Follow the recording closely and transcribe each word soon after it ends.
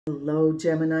Hello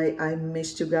Gemini, I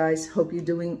missed you guys. Hope you're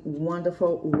doing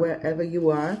wonderful wherever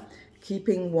you are.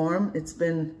 Keeping warm. It's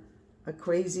been a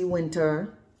crazy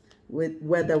winter with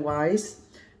weather-wise.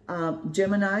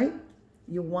 Gemini,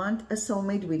 you want a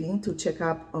soulmate reading to check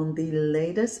up on the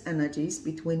latest energies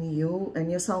between you and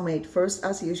your soulmate. First,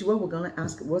 as usual, we're going to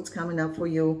ask what's coming up for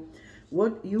you,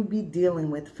 what you be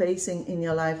dealing with, facing in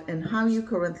your life, and how you're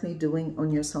currently doing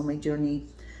on your soulmate journey.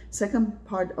 Second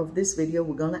part of this video,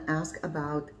 we're going to ask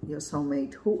about your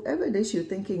soulmate. Whoever it is you're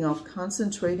thinking of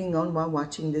concentrating on while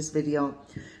watching this video,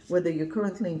 whether you're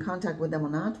currently in contact with them or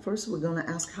not. First, we're going to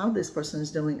ask how this person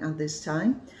is doing at this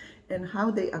time and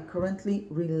how they are currently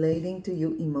relating to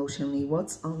you emotionally.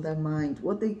 What's on their mind?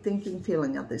 What they thinking,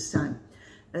 feeling at this time,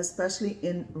 especially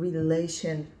in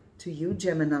relation to you,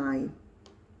 Gemini.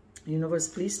 Universe,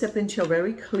 please step into your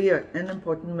very clear and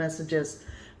important messages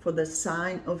for the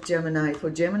sign of Gemini, for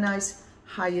Gemini's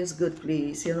highest good,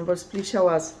 please. Universe, please show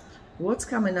us what's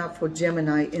coming up for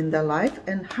Gemini in their life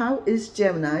and how is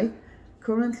Gemini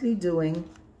currently doing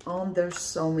on their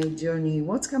soulmate journey.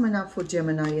 What's coming up for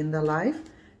Gemini in their life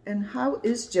and how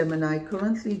is Gemini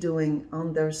currently doing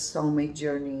on their soulmate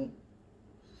journey.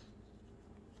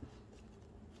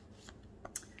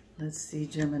 Let's see,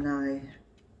 Gemini.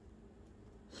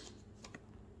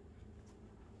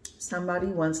 Somebody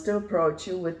wants to approach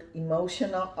you with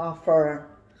emotional offer.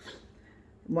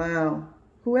 Wow.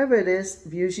 Whoever it is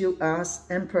views you as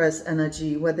Empress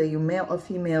energy, whether you're male or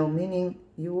female, meaning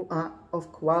you are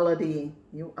of quality.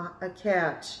 You are a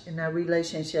catch in a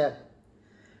relationship.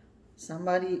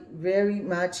 Somebody very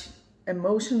much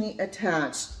emotionally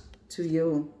attached to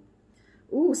you.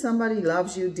 Ooh, somebody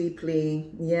loves you deeply.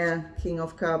 Yeah, King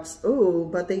of Cups. Ooh,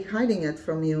 but they're hiding it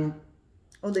from you.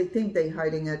 Oh, they think they're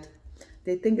hiding it.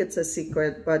 They think it's a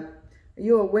secret, but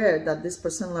you're aware that this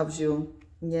person loves you.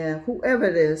 Yeah, whoever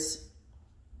it is.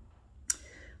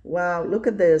 Wow, look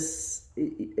at this.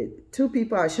 Two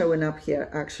people are showing up here,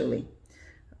 actually.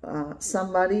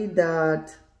 Somebody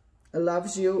that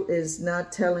loves you is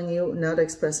not telling you, not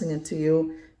expressing it to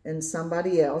you, and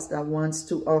somebody else that wants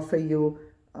to offer you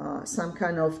some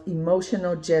kind of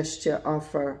emotional gesture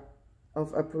offer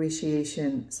of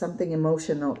appreciation, something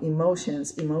emotional,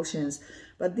 emotions.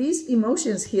 But these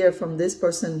emotions here from this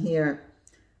person here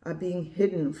are being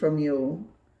hidden from you.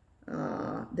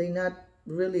 They're not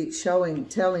really telling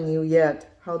you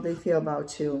yet how they feel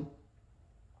about you.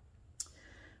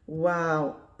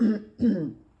 Wow.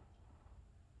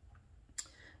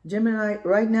 Gemini,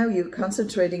 right now you're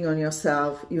concentrating on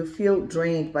yourself. You feel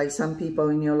drained by some people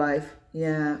in your life.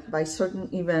 Yeah, by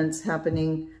certain events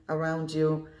happening around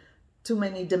you. Too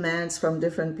many demands from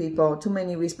different people, too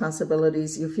many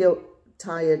responsibilities. You feel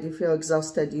tired, you feel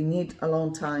exhausted, you need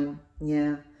alone time.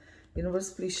 Yeah.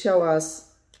 Universe, please show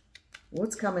us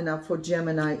what's coming up for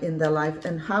Gemini in their life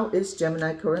and how is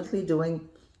Gemini currently doing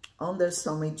on their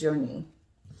soulmate journey.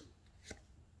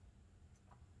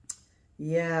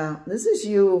 Yeah, this is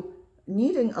you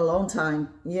needing alone time.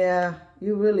 Yeah,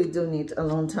 you really do need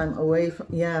alone time away from,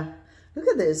 yeah. Look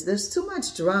at this, there's too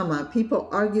much drama, people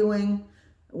arguing,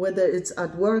 whether it's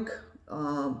at work,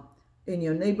 in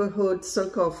your neighborhood,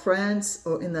 circle of friends,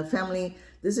 or in the family.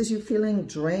 This is you feeling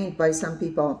drained by some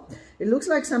people. It looks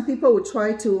like some people would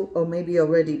try to, or maybe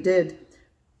already did,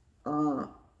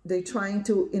 they're trying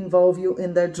to involve you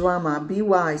in their drama. Be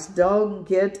wise. Don't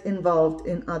get involved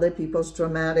in other people's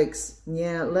dramatics.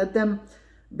 Yeah, let them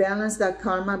balance that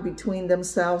karma between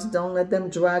themselves. Don't let them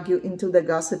drag you into the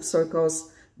gossip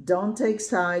circles. Don't take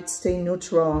sides. Stay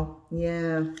neutral.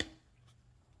 Yeah.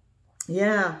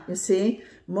 Yeah, you see,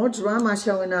 more drama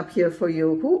showing up here for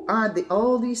you. Who are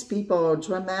all these people?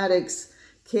 Dramatics,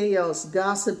 chaos,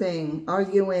 gossiping,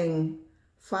 arguing,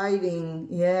 fighting.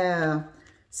 Yeah,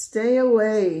 stay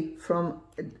away from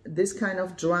this kind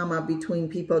of drama between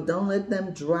people. Don't let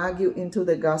them drag you into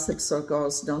the gossip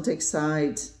circles. Don't take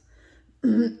sides.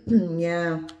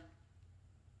 Yeah.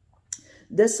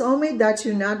 The soulmate that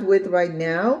you're not with right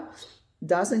now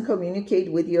doesn't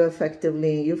communicate with you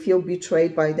effectively. You feel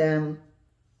betrayed by them.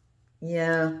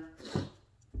 Yeah.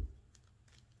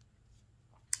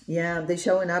 Yeah, they're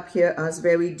showing up here as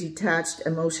very detached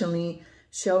emotionally,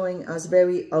 showing as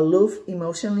very aloof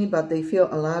emotionally, but they feel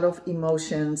a lot of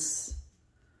emotions.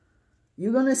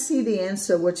 You're going to see the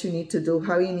answer, what you need to do,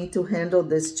 how you need to handle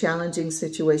this challenging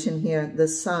situation here. The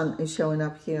sun is showing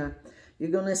up here.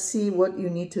 You're going to see what you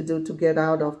need to do to get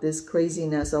out of this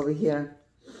craziness over here.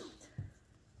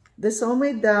 The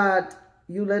soulmate that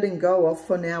you letting go of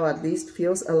for now at least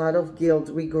feels a lot of guilt,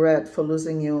 regret for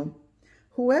losing you.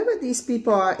 Whoever these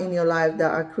people are in your life that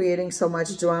are creating so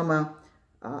much drama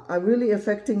are really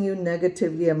affecting you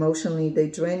negatively, emotionally. They're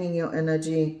draining your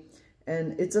energy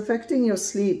and it's affecting your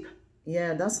sleep.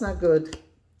 Yeah, that's not good.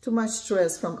 Too much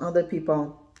stress from other people.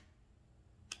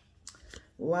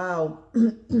 Wow.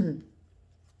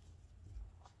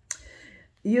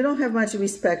 You don't have much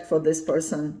respect for this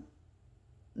person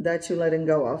that you're letting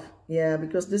go of. Yeah,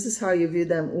 because this is how you view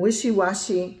them.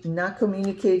 Wishy-washy, not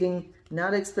communicating,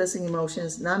 not expressing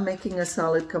emotions, not making a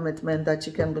solid commitment that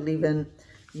you can believe in.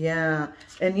 Yeah,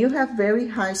 and you have very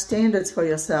high standards for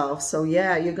yourself. So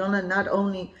yeah, you're gonna not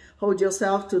only hold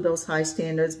yourself to those high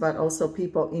standards, but also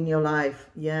people in your life.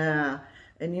 Yeah,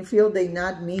 and you feel they're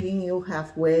not meeting you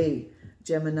halfway,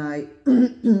 Gemini.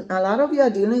 A lot of you are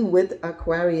dealing with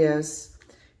Aquarius.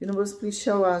 Universe, please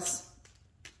show us.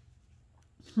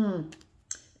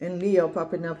 And Leo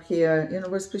popping up here.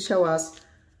 Universe, please show us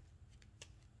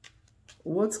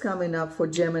what's coming up for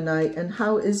Gemini and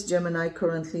how is Gemini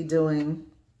currently doing.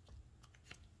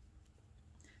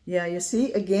 Yeah, you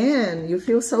see, again, you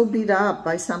feel so beat up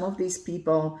by some of these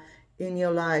people in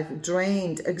your life,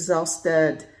 drained,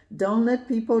 exhausted. Don't let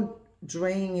people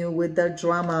drain you with their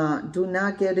drama. Do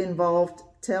not get involved.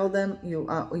 Tell them you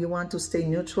want to stay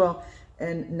neutral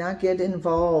and not get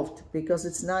involved, because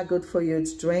it's not good for you.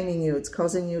 It's draining you. It's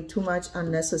causing you too much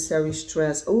unnecessary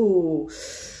stress. Ooh.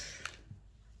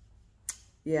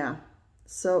 Yeah.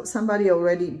 So somebody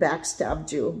already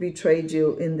backstabbed you, betrayed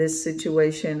you in this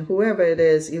situation. Whoever it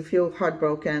is, you feel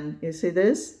heartbroken. You see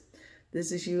this?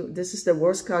 This is you. This is the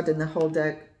worst card in the whole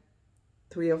deck.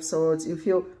 Three of Swords. You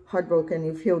feel heartbroken.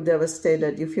 You feel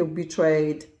devastated. You feel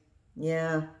betrayed.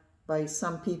 Yeah, by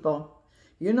some people.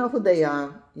 You know who they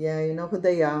are. Yeah, you know who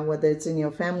they are, whether it's in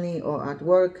your family or at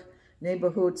work,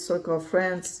 neighborhood, circle of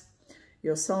friends,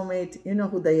 your soulmate. You know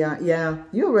who they are. Yeah,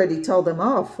 you already told them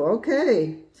off.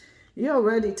 Okay. You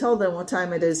already told them what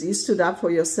time it is. You stood up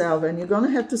for yourself, and you're going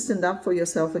to have to stand up for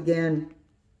yourself again.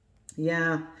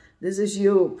 Yeah, this is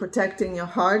you protecting your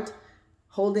heart,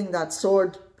 holding that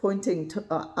sword, pointing to,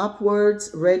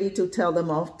 upwards, ready to tell them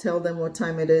off, tell them what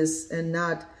time it is, and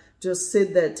not just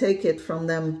sit there, take it from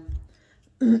them.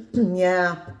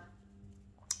 Yeah,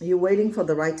 you're waiting for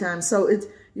the right time. So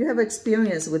you have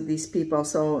experience with these people.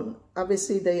 So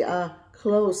obviously they are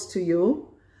close to you,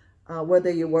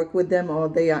 whether you work with them or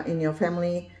they are in your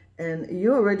family, and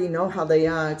you already know how they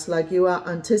are. It's like you are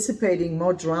anticipating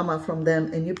more drama from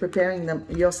them, and you're preparing them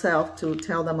yourself to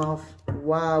tell them off.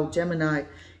 Wow, Gemini,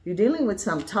 you're dealing with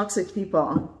some toxic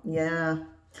people. Yeah.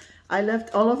 I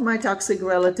left all of my toxic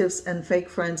relatives and fake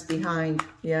friends behind.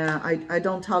 Yeah, I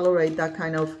don't tolerate that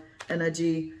kind of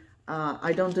energy.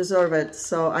 I don't deserve it.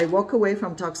 So I walk away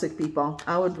from toxic people.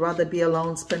 I would rather be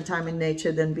alone, spend time in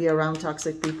nature, than be around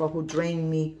toxic people who drain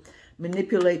me,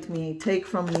 manipulate me, take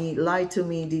from me, lie to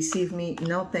me, deceive me.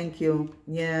 No, thank you.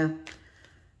 Yeah.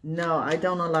 No, I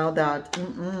don't allow that.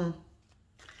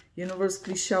 Universe,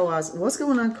 please show us what's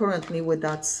going on currently with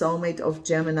that soulmate of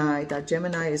Gemini that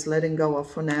Gemini is letting go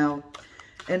of for now.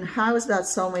 And how is that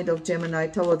soulmate of Gemini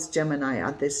towards Gemini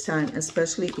at this time,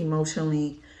 especially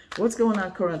emotionally? What's going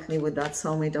on currently with that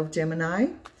soulmate of Gemini?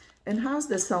 And how's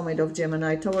the soulmate of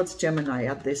Gemini towards Gemini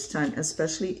at this time,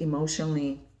 especially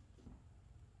emotionally?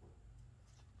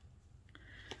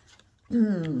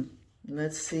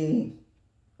 Let's see.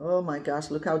 Oh my gosh,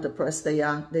 look how depressed they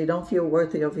are. They don't feel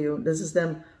worthy of you. This is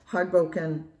them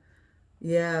heartbroken.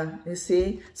 Yeah, you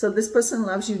see? So this person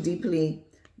loves you deeply,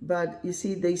 but you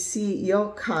see, they see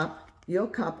your cup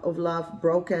of love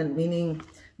broken, meaning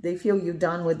they feel you're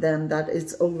done with them, that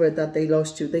it's over, that they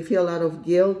lost you. They feel a lot of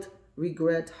guilt,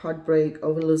 regret, heartbreak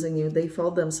over losing you. They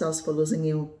fault themselves for losing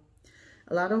you.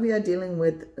 A lot of you are dealing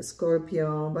with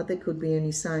Scorpio, but they could be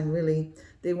any sign, really.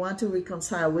 They want to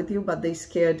reconcile with you, but they're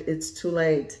scared it's too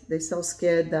late. They're so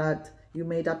scared that you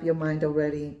made up your mind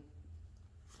already.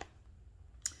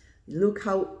 Look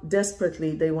how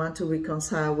desperately they want to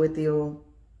reconcile with you.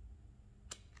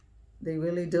 They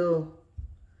really do.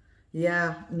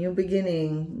 Yeah, new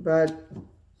beginning, but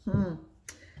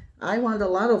I want a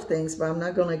lot of things, but I'm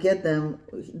not going to get them.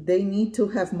 They need to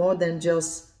have more than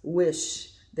just wish.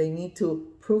 They need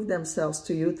to prove themselves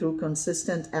to you through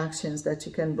consistent actions that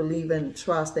you can believe in,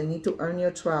 trust. They need to earn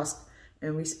your trust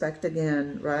and respect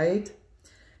again, right?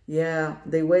 Yeah,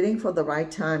 they're waiting for the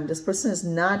right time. This person is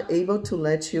not able to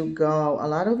let you go. A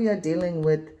lot of you are dealing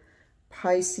with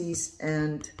Pisces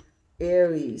and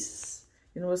Aries.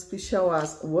 Universe, please show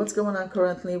us what's going on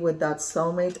currently with that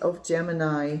soulmate of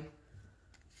Gemini.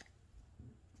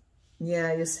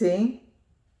 Yeah, you see?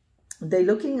 They're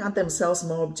looking at themselves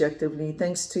more objectively.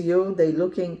 Thanks to you, they're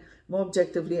looking more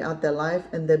objectively at their life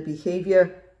and their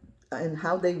behavior and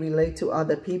how they relate to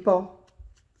other people.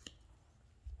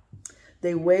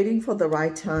 They're waiting for the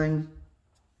right time.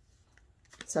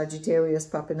 Sagittarius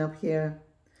popping up here.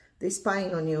 They're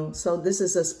spying on you. So this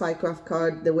is a spycraft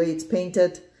card, the way it's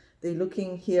painted. They're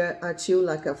looking here at you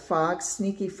like a fox,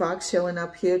 sneaky fox showing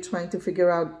up here, trying to figure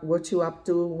out what you're up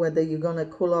to, whether you're going to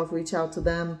cool off, reach out to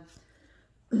them.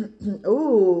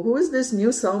 Oh, who is this new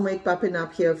soulmate popping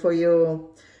up here for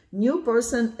you? New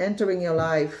person entering your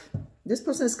life. This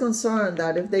person is concerned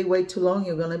that if they wait too long,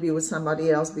 you're going to be with somebody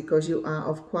else because you are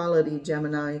of quality,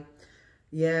 Gemini.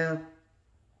 Yeah.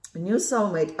 New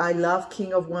soulmate. I love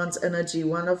King of Wands energy,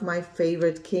 one of my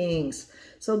favorite kings.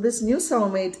 So this new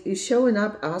soulmate is showing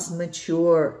up as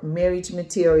mature, marriage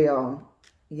material.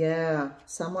 Yeah,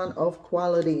 someone of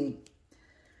quality.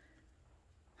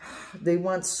 They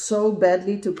want so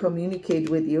badly to communicate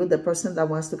with you, the person that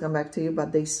wants to come back to you,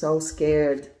 but they're so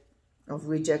scared of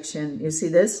rejection. You see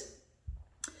this?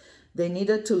 They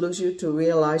needed to lose you to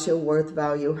realize your worth,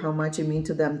 value, how much you mean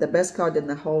to them. The best card in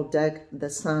the whole deck, the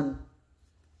Sun.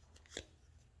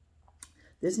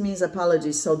 This means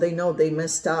apologies, so they know they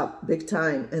messed up big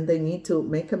time and they need to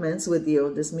make amends with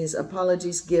you. This means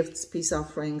apologies, gifts, peace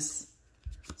offerings,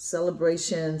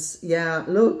 celebrations. Yeah,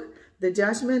 look, the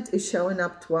Judgment is showing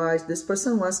up twice. This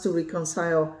person wants to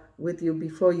reconcile with you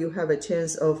before you have a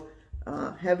chance of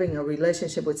having a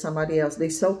relationship with somebody else. They're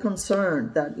so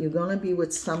concerned that you're going to be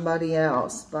with somebody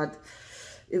else. But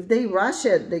if they rush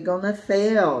it, they're going to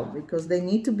fail because they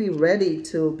need to be ready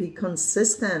to be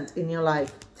consistent in your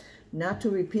life. Not to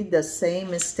repeat the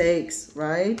same mistakes,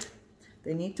 right?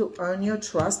 They need to earn your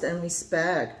trust and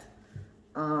respect.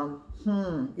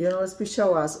 Universe, please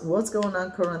show us what's going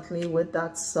on currently with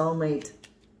that soulmate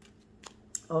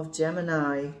of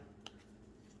Gemini.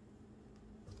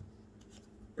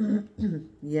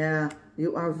 Yeah,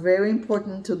 you are very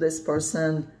important to this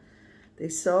person. They're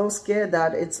so scared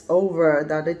that it's over,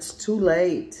 that it's too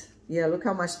late. Yeah, look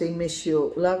how much they miss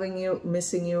you. Loving you,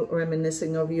 missing you,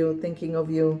 reminiscing of you, thinking of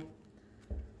you.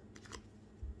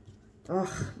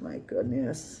 Oh, my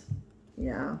goodness.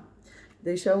 Yeah.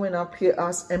 They're showing up here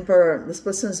as Emperor. This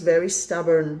person's very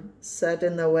stubborn, set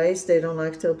in their ways. They don't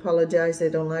like to apologize. They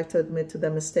don't like to admit to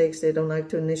their mistakes. They don't like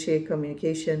to initiate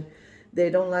communication. They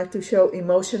don't like to show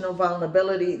emotional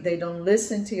vulnerability. They don't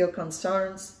listen to your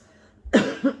concerns.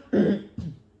 They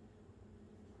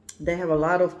have a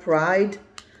lot of pride.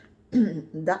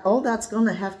 All that's going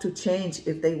to have to change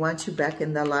if they want you back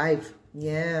in their life.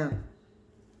 Yeah.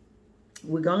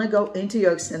 We're going to go into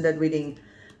your extended reading.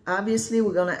 Obviously,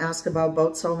 we're going to ask about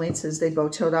both soulmates since they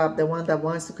both showed up. The one that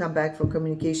wants to come back for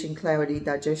communication clarity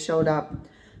that just showed up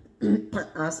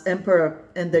as Emperor,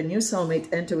 and the new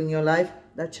soulmate entering your life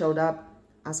that showed up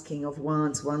as King of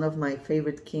Wands, one of my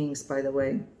favorite kings, by the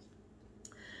way.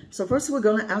 So first, we're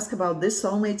going to ask about this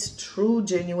soulmate's true,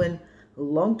 genuine,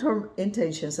 long-term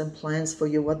intentions and plans for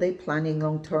you, what they're planning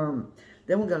long-term.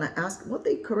 Then we're going to ask what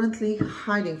they're currently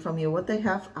hiding from you, what they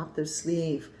have up their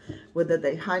sleeve, whether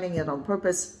they're hiding it on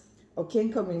purpose or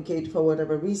can't communicate for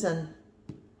whatever reason.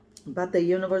 But the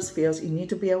universe feels you need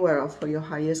to be aware of for your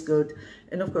highest good.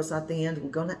 And of course, at the end, we're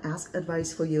going to ask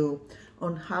advice for you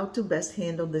on how to best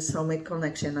handle this soulmate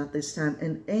connection at this time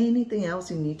and anything else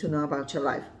you need to know about your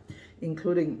life,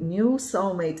 including new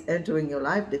soulmate entering your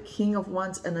life, the King of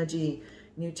Wands energy,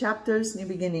 new chapters, new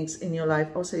beginnings in your life,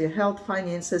 also your health,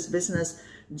 finances, business,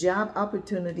 job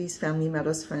opportunities, family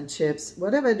matters, friendships,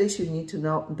 whatever it is you need to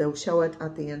know, they'll show it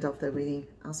at the end of the reading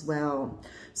as well.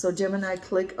 So Gemini,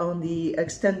 click on the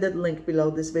extended link below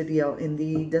this video in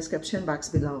the description box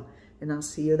below, and I'll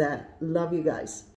see you there. Love you guys.